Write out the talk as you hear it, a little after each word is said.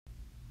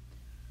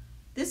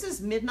This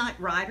is Midnight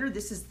Rider.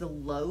 This is the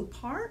low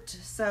part.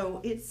 So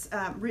it's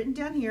written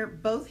down here.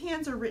 Both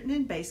hands are written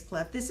in bass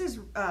clef. This is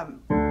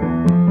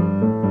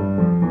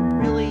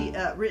really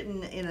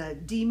written in a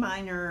D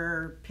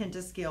minor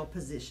pentascale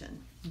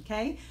position.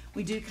 Okay,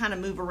 we do kind of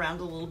move around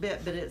a little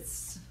bit, but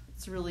it's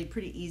really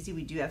pretty easy.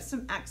 We do have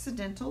some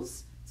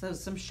accidentals, so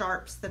some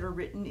sharps that are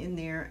written in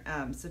there.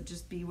 So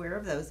just be aware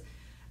of those.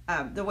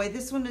 The way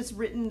this one is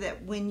written,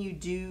 that when you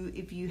do,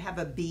 if you have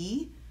a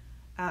B,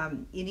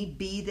 any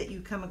B that you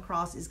come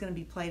across is going to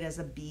be played as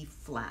a B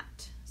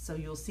flat. So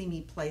you'll see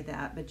me play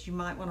that, but you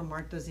might want to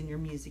mark those in your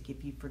music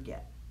if you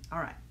forget. All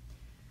right.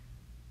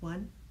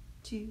 1,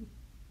 2,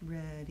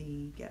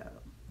 ready, go.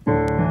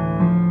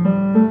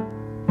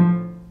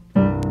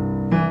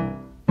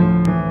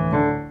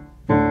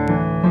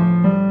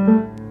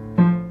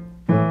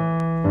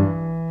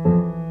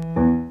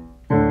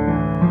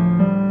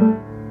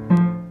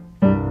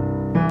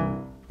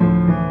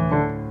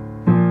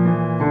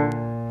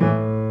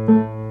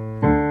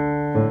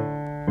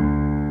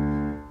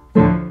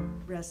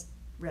 Rest,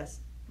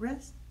 rest,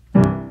 rest,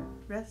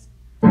 rest,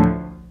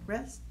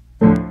 rest,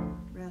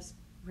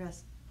 rest,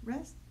 rest,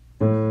 rest,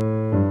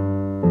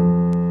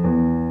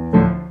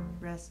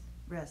 rest,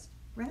 rest,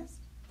 rest,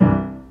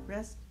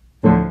 rest,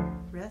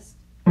 rest.